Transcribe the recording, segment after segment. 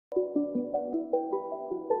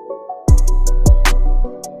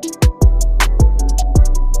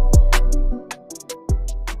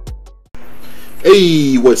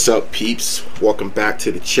Hey, what's up, peeps? Welcome back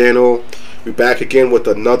to the channel. We're back again with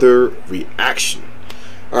another reaction.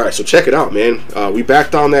 Alright, so check it out, man. We back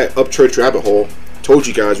down that Upchurch rabbit hole. Told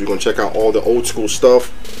you guys we're gonna check out all the old school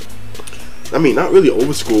stuff. I mean, not really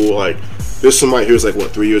old school. Like, there's some right here is like, what,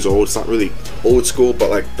 3 years old. It's not really old school, but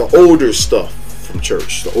like the older stuff from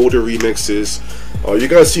church, the older remixes. You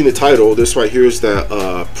guys seen the title. This right here is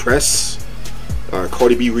that Press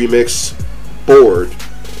Cardi B remix, Bored.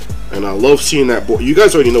 And I love seeing that board. You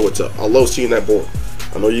guys already know what's up. I love seeing that board.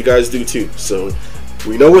 I know you guys do too. So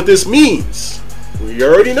we know what this means. We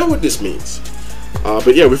already know what this means.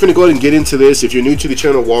 But yeah, we're finna go ahead and get into this. If you're new to the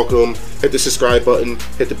channel, welcome. Hit the subscribe button.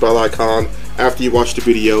 Hit the bell icon after you watch the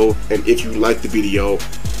video. And if you like the video,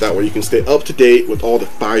 that way you can stay up to date with all the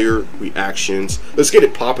fire reactions. Let's get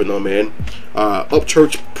it popping though, man.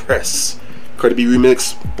 Upchurch Press Cardi B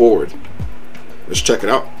remix, Bored. Let's check it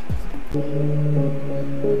out.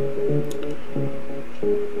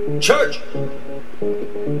 Church,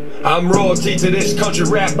 I'm royalty to this country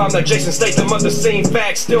rap. I'm the Jason Statham of the scene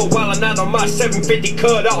facts. Still wildin' out on my 750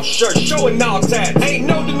 cut off shirt, showing all that. Ain't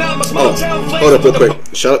no denying my small town flavor. Hold up real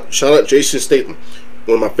quick. Shout out Jason Statham,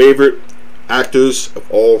 one of my favorite actors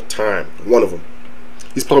of all time. One of them.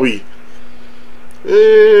 He's probably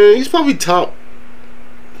top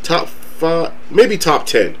 5, maybe top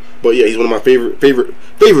 10. But yeah, he's one of my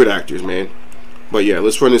favorite actors, man. But yeah,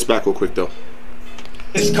 let's run this back real quick though.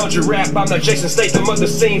 This country rap, I'm the Jason Statham of the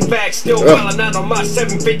scene facts. Still wildin' out on my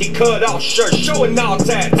 750 cut off shirt, showing all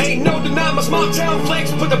that. Ain't no denying my small town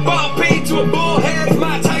flex. Put the ball peen to a bullhead. If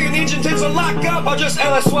my Italian engine tends to lock up, I'll just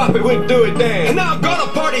LS swap it with do it then. And now I'm going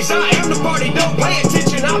to parties, I am the party. Don't pay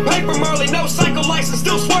attention, I pay for Marley. No cycle license,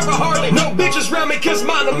 still swerve a Harley. No bitches around me, cause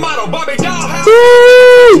mine the motto. Barbie dollhouse.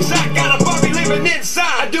 I got a Barbie living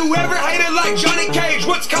inside. I do ever hate it like Johnny Cage.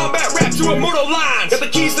 What's combat rap to immortal lines? Got the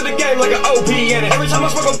keys to the game like an OP in it. Every time I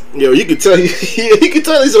smoke a yo, you can tell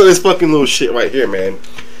he's on this fucking little shit right here, man.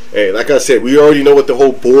 Hey, like I said, we already know what the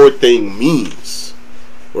whole board thing means.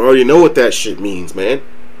 We already know what that shit means, man.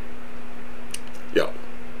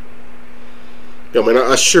 Yo, man,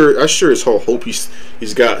 I sure as hell hope he's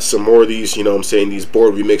got some more of these, you know what I'm saying, these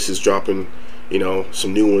board remixes dropping, you know,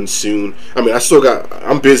 some new ones soon. I mean,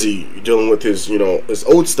 I'm busy dealing with his, you know, his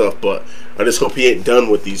old stuff, but I just hope he ain't done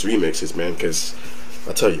with these remixes, man, because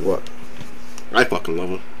I tell you what, I fucking love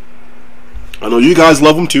them. I know you guys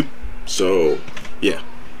love them too, so yeah.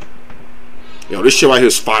 Yo, this shit right here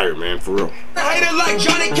is fire, man, for real. I hate it like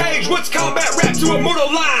Johnny Cage. What's combat rap to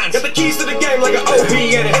immortal lines? Got the keys to the game like an OP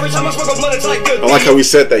in it. Every time I smoke a blunt, it's like good. I like how he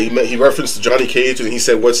said that. He referenced Johnny Cage, and he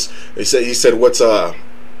said what's the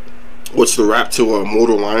rap to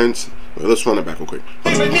immortal lines? Well, let's run it back real quick.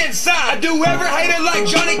 Even inside, do ever hate it like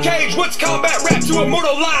Johnny Cage? What's combat rap to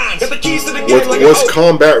immortal lines? Got the keys to the game like what's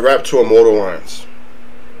combat rap to immortal lines?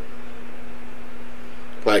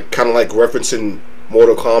 Like, kind of like referencing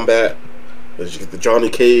Mortal Kombat, the Johnny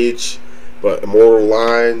Cage, but immortal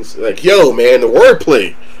lines. Like, yo, man, the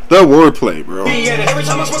wordplay, bro. Every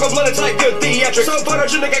time I smoke a blunt, it's like good theatrics. So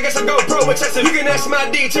photogenic, I guess I go pro excessive. You can ask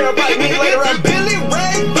my detail about me later. I'm Billy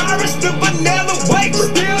Ray, virus to vanilla weight.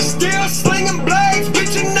 Still slinging blades,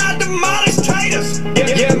 bitchin' I demolish taters.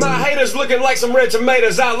 Yeah, my haters looking like some red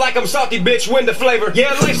tomatoes. I like them salty, bitch, win the flavor.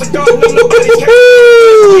 Yeah, life's a garden, no nobody's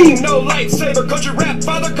case. No lightsaber, country rap,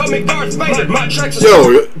 father call me Darth Vader. My tracks are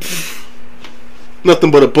yo,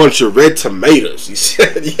 nothing but a bunch of red tomatoes. He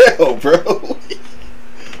said, yo, bro.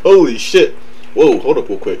 Holy shit. Whoa, hold up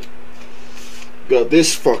real quick. Got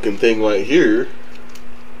this fucking thing right here.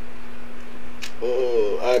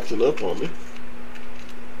 Acting up on me.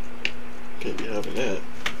 Can't be having that.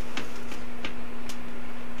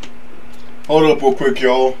 Hold up real quick,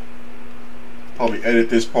 y'all. Probably edit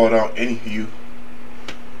this part out, anywho.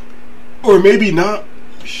 Or maybe not.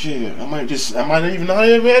 Shit, I might even not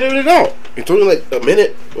even edit it out. It's only like a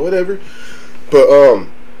minute or whatever. But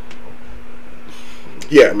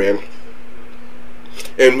yeah, man.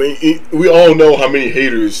 And we all know how many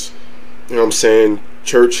haters, you know what I'm saying,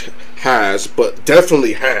 church has, but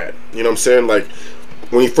definitely had. You know what I'm saying? Like,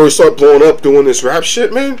 when he first started blowing up doing this rap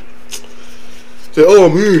shit, man. Say, oh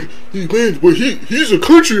man, but he's a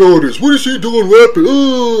country artist. What is he doing rapping?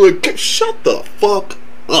 Oh, like, shut the fuck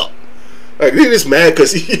up. Like, they just mad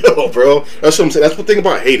because, yo, bro. That's what I'm saying. That's the thing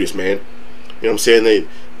about haters, man. You know what I'm saying?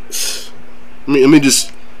 Let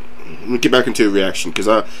me get back into the reaction, because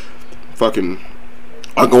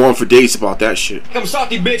I'll go on for days about that shit. I'm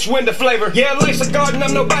salty, bitch, win the flavor. Yeah, life's a garden,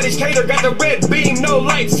 I'm nobody's cater. Got the red beam, no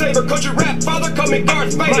lightsaber. Country rap, father call me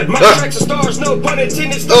Darth Vader. My tracks are stars, no pun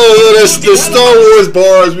intended. Oh, that's the Star Wars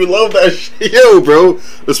bars. We love that shit. Yo, bro.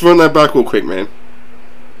 Let's run that back real quick, man.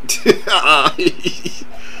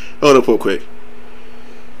 Hold up real quick.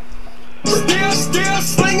 Still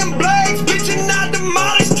slinging blades, bitchin' not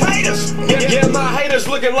demolished taters. Yeah, my haters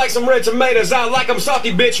looking like some red tomatoes. I like them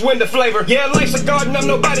salty, bitch, window flavor. Yeah, life's a garden, I'm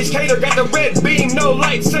nobody's cater. Got the red beam, no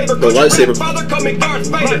lightsaber. No lightsaber. Father call me Darth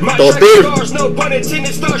Vader. My Darth track Vader. stars, no pun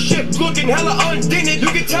intended. Starship looking hella undented. You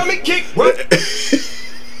can tell me kick, right?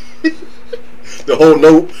 The whole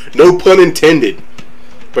no pun intended.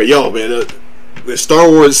 But yo, man, the Star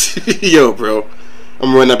Wars, yo, bro. I'm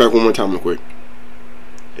gonna run that back one more time real quick.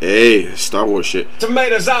 Hey, Star Wars shit.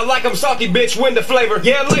 Tomatoes, I like them salty, bitch, window flavor.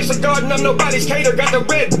 Yeah, life's a garden, I'm nobody's cater. Got the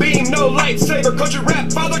red beam, no lightsaber. Country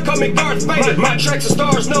rap, father call me Darth Vader. My tracks are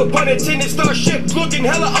stars, no pun intended. Starship looking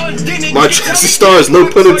hella undented. My tracks are stars, no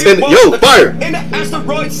pun intended. Yo, fire! In the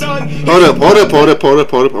asteroid, son. Hold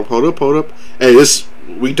up. Hey,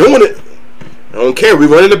 we doing it. I don't care. We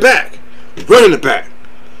running it back.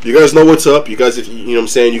 You guys know what's up. You guys, if you know what I'm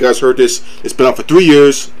saying, you guys heard this. It's been out for 3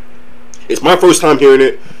 years. It's my first time hearing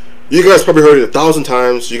it. You guys probably heard it 1,000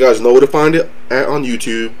 times. You guys know where to find it at on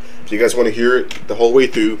YouTube. If you guys want to hear it the whole way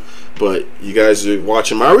through. But you guys are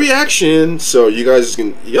watching my reaction, so you guys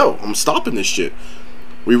can, yo, I'm stopping this shit.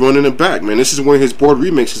 We running it back, man. This is one of his board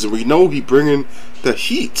remixes, and we know he bringing the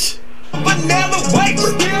heat. But never wait,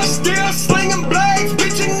 still slinging blades,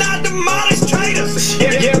 bitchin' not demolished traitors.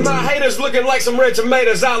 Yeah, my haters looking like some red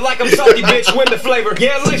tomatoes. I like them salty, bitch, window flavor.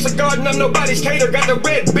 Yeah, life's a garden, I'm nobody's cater. Got the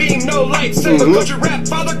red beam, no lightsaber. Country rap,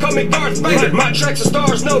 father call me Darth Vader. My tracks are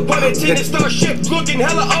stars, no pun intended. Starship looking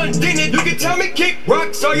hella undented. You can tell me kick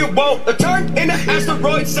rock, so you won't. A turn in the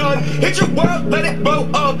asteroid, son. Hit your world, let it blow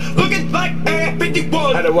up. Looking like Air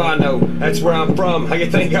 51. How do I know? That's where I'm from. How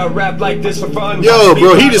you think I rap like this for fun? Yo,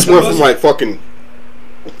 bro, he just went from like fucking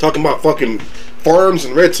talking about fucking farms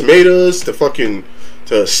and red tomatoes to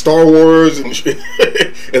Star Wars and shit.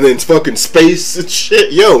 And then fucking space and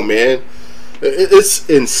shit. Yo, man, it's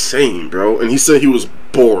insane, bro. And he said he was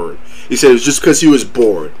bored. He said it's just because he was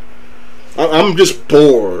bored. I'm just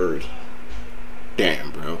bored.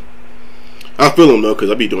 Damn, bro. I feel him though,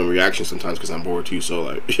 because I be doing reactions sometimes because I'm bored too. So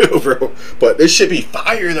like, yo, bro. But this should be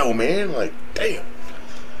fire though, man. Like, damn,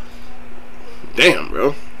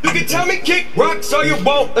 bro. You can tell me kick rock, so you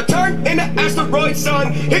won't. A turn in the asteroid,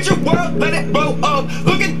 son. Hit your world, let it blow up.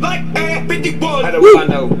 Looking like Air 51. How do I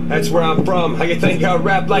know? That's where I'm from. How you think I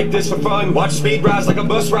rap like this for fun? Watch speed rise like a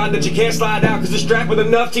bus ride that you can't slide out, cause it's strapped with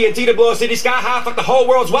enough TNT to blow a city sky high. Fuck the whole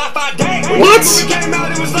world's Wi-Fi. Dang! What? When we came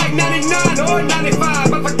out, it was like 99 or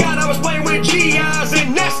 95. I forgot I was playing with GIs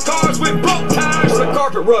and NASCARs with broke tires. On a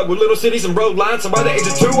carpet rug with little cities and road lines. So by the age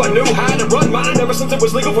of 2, I knew how to run mine. Ever since it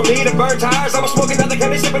was legal for me to burn tires, I was smoking out the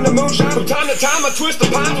candy, sipping the moonshine. From time to time, I twist the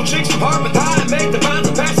pines with chicks from hard but high. I make the vines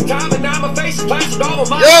and pass the time, and now my face is plastered all of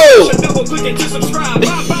my. Yo! Double clicking to subscribe.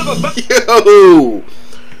 Yo!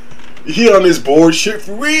 He on this board shit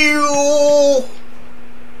for real.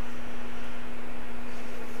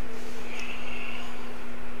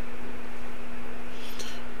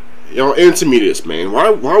 Y'all answer me this, man. Why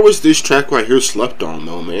was this track right here slept on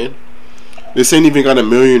though, man? This ain't even got 1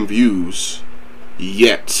 million views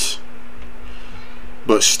yet.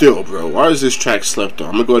 But still, bro, why is this track slept on?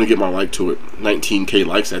 I'm gonna go ahead and get my like to it. 19K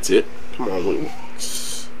likes, that's it. Come on,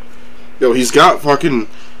 yo, he's got fucking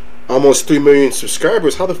almost 3 million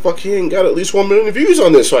subscribers. How the fuck he ain't got at least 1 million views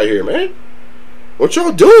on this right here, man? What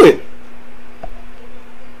y'all doing?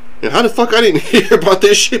 And how the fuck I didn't hear about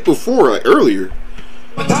this shit before, like earlier?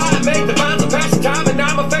 I make the vines and pass the time, and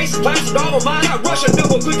now my face is plastered all of mine. Got Russia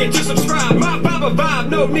double clicking to subscribe. My vibe,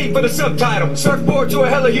 no need for the subtitle. Surfboard to a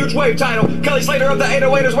hella huge wave title. Kelly Slater of the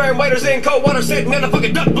 808ers wearing waders in cold water, sitting in a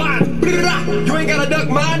fucking duck blind. You ain't got a duck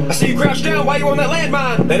mine. I see you crouched down while you on that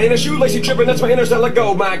landmine. That ain't a shoelace you tripping, that's my interstellar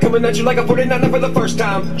gold mine. Coming at you like a 49er for the first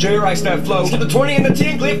time. Jerry Rice that flow. Get the 20 and the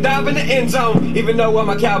 10 cliff dive in the end zone. Even though I'm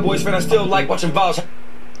a Cowboys fan, I still like watching balls.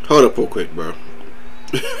 Hold up real quick, bro.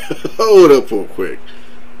 Hold up real quick.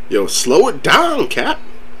 Yo, slow it down, Cap.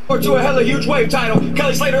 To a hella huge wave title.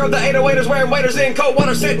 Kelly Slater of the 808ers wearing waders in cold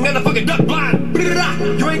water, sitting in a fucking duck blind.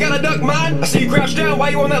 You ain't got a duck mine. I see you crouched down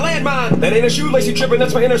while you on that landmine. That ain't a shoelace you tripping,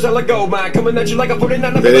 that's my interstellar gold mine. Coming at you like a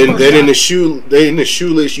 49er. That ain't the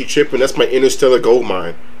shoelace you tripping, that's my interstellar gold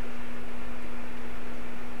mine.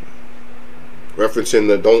 Referencing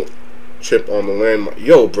the don't trip on the landmine.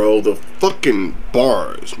 Yo, bro, the fucking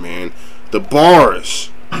bars, man. The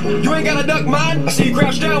bars. You ain't got a duck mine. I see you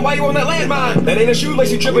crouched down while you on that landmine. That ain't a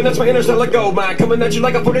shoelace you tripping, that's my interstellar gold mine. Coming at you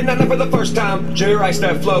like a 49er for the first time. Jerry Rice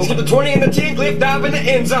that flow. Get the 20 and the 10 cliff dive in the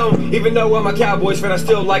end zone. Even though I'm a Cowboys fan, I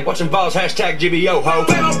still like watching balls. Hashtag GBO ho.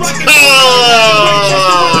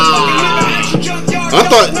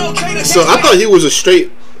 I thought he was a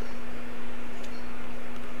straight.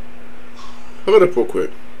 Pull it up real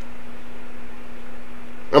quick.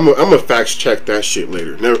 I'm a fact check that shit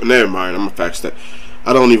later. Never mind. I'm a fact that.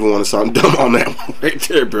 I don't even want to sound dumb on that one right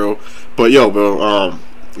there, bro. But yo, bro,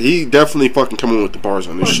 he definitely fucking coming with the bars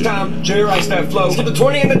on this shit. Time, Jerry Rice that flow. To the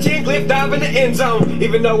 20 and the 10 clip, dive in the end zone.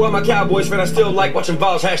 Even though I'm a Cowboys fan, I still like watching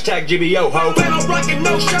balls. Hashtag GBO ho. Man, I'm rocking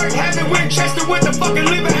no shirt, having Winchester with the fucking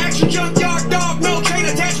living action. Junkyard dog, no chain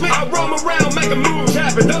attachment. I roam around, making moves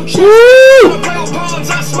happen. Don't shit. I play on pawns,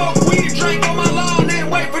 I smoke weed, drink on my lawn, and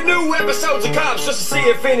wait for new episodes of Cops just to see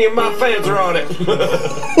if any of my fans are on it.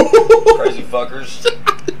 Crazy fuckers.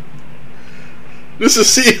 Just to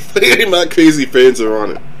see if any of my crazy fans are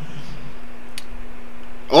on it.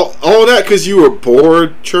 All that because you were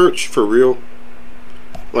bored, church? For real?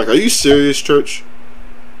 Like, are you serious, church?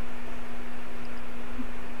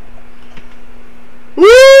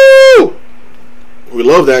 Woo! We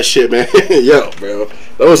love that shit, man. Yo, bro.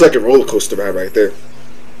 That was like a roller coaster ride right there.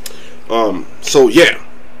 So yeah.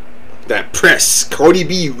 That Press Cardi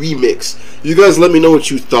B remix. You guys let me know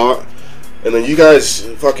what you thought. And then you guys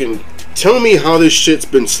fucking tell me how this shit's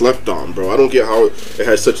been slept on, bro. I don't get how it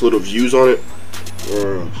has such little views on it.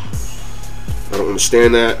 I don't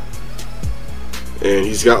understand that. And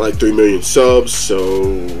he's got like 3 million subs, so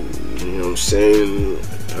you know what I'm saying?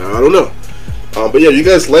 I don't know. But yeah, you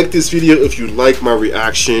guys like this video. If you like my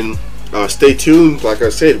reaction, stay tuned. Like I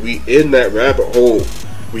said, we in that rabbit hole.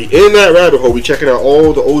 We checking out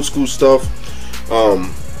all the old school stuff.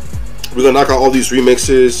 We're gonna knock out all these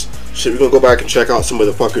remixes. Shit, we're gonna go back and check out some of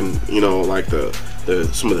the fucking, you know, like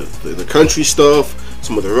some of the country stuff,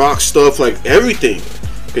 some of the rock stuff, like everything.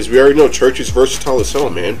 Because we already know church is versatile as hell,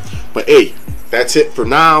 man. But hey, that's it for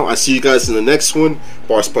now. I see you guys in the next one.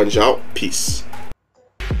 Bar Sponge out. Peace.